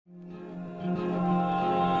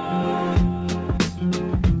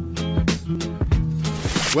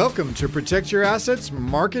Welcome to Protect Your Assets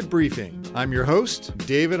Market Briefing. I'm your host,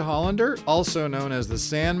 David Hollander, also known as the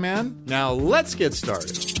Sandman. Now let's get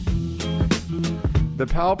started. The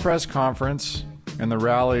Powell press conference and the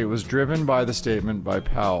rally was driven by the statement by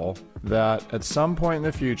Powell that at some point in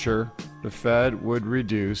the future, the Fed would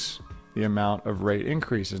reduce the amount of rate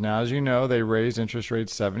increases. Now, as you know, they raised interest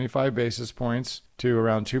rates 75 basis points to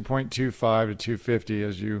around 2.25 to 250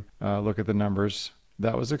 as you look at the numbers.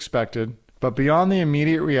 That was expected. But beyond the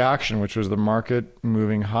immediate reaction, which was the market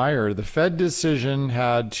moving higher, the Fed decision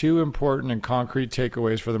had two important and concrete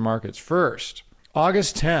takeaways for the markets. First,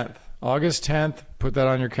 August 10th, put that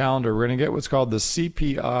on your calendar. We're going to get what's called the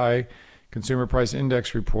CPI, Consumer Price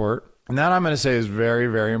Index report. And that I'm going to say is very,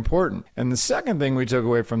 very important. And the second thing we took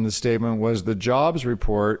away from the statement was the jobs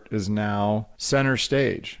report is now center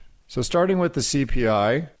stage. So starting with the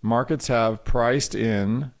CPI, markets have priced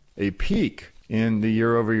in a peak in the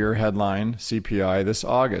year-over-year headline CPI this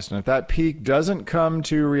August. And if that peak doesn't come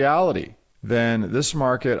to reality, then this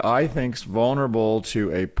market, I think, is vulnerable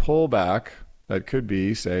to a pullback that could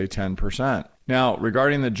be, say, 10%. Now,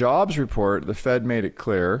 regarding the jobs report, the Fed made it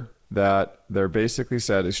clear that they're basically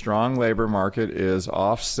said a strong labor market is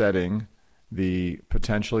offsetting the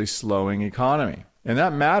potentially slowing economy. And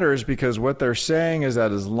that matters because what they're saying is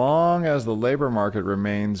that as long as the labor market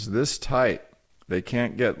remains this tight, they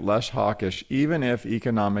can't get less hawkish, even if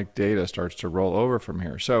economic data starts to roll over from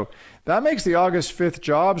here. So that makes the August 5th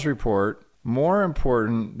jobs report more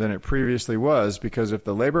important than it previously was, because if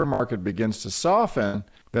the labor market begins to soften,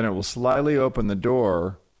 then it will slightly open the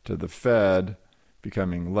door to the Fed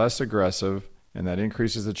becoming less aggressive, and that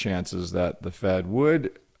increases the chances that the Fed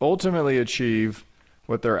would ultimately achieve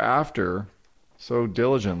what they're after so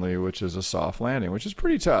diligently, which is a soft landing, which is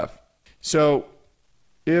pretty tough. So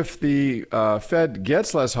if the Fed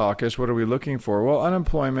gets less hawkish, what are we looking for? Well,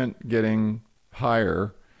 unemployment getting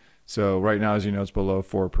higher. So right now, as you know, it's below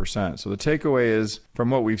 4%. So the takeaway is,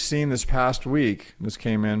 from what we've seen this past week, this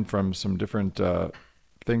came in from some different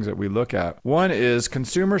things that we look at. One is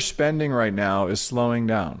consumer spending right now is slowing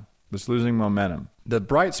down. It's losing momentum. The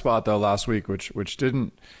bright spot, though, last week, which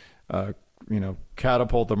didn't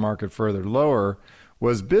catapult the market further lower,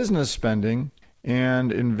 was business spending.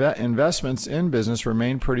 And investments in business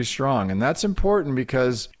remain pretty strong. And that's important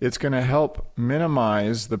because it's going to help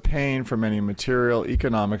minimize the pain from any material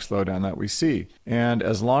economic slowdown that we see. And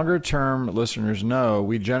as longer-term listeners know,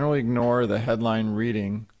 we generally ignore the headline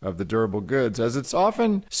reading of the durable goods as it's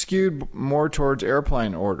often skewed more towards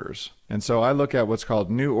airplane orders. And so I look at what's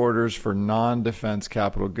called new orders for non-defense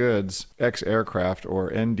capital goods, ex-aircraft, or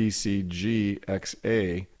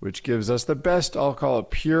NDCG-XA, which gives us the best, I'll call it,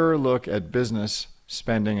 pure look at business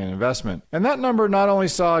spending and investment. And that number not only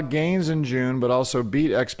saw gains in June, but also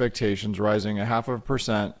beat expectations, rising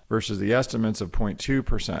 0.5% versus the estimates of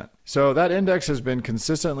 0.2%. So that index has been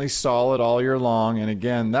consistently solid all year long. And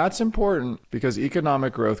again, that's important because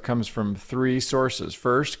economic growth comes from three sources.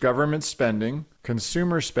 First, government spending,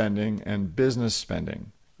 consumer spending, and business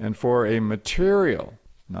spending. And for a material,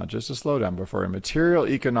 not just a slowdown, but for a material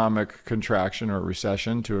economic contraction or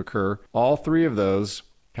recession to occur, all three of those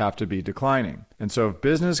have to be declining. And so if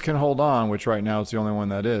business can hold on, which right now it's the only one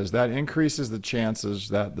that is, that increases the chances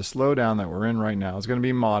that the slowdown that we're in right now is going to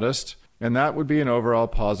be modest, and that would be an overall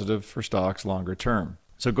positive for stocks longer term.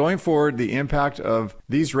 So going forward, the impact of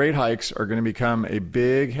these rate hikes are going to become a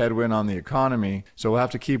big headwind on the economy. So we'll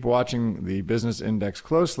have to keep watching the business index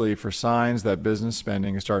closely for signs that business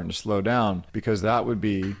spending is starting to slow down, because that would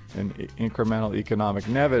be an incremental economic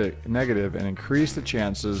negative and increase the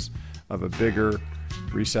chances of a bigger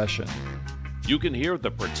recession. You can hear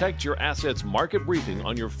the Protect Your Assets Market Briefing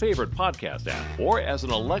on your favorite podcast app or as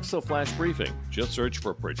an Alexa flash briefing. Just search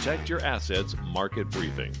for Protect Your Assets Market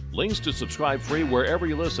Briefing. Links to subscribe free wherever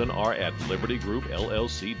you listen are at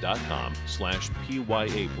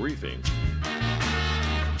libertygroupllc.com/PYA briefing.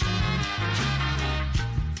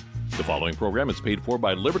 The following program is paid for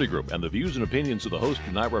by Liberty Group, and the views and opinions of the host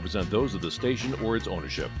do not represent those of the station or its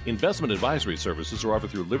ownership. Investment advisory services are offered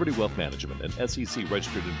through Liberty Wealth Management, an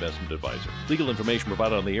SEC-registered investment advisor. Legal information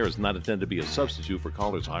provided on the air is not intended to be a substitute for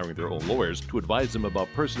callers hiring their own lawyers to advise them about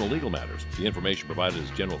personal legal matters. The information provided is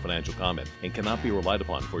general financial comment and cannot be relied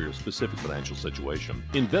upon for your specific financial situation.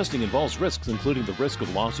 Investing involves risks, including the risk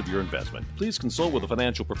of loss of your investment. Please consult with a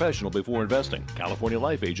financial professional before investing. California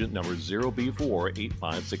Life Agent number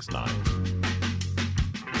 0B48569.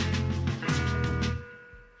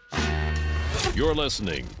 You're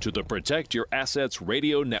listening to the Protect Your Assets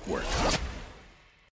Radio Network.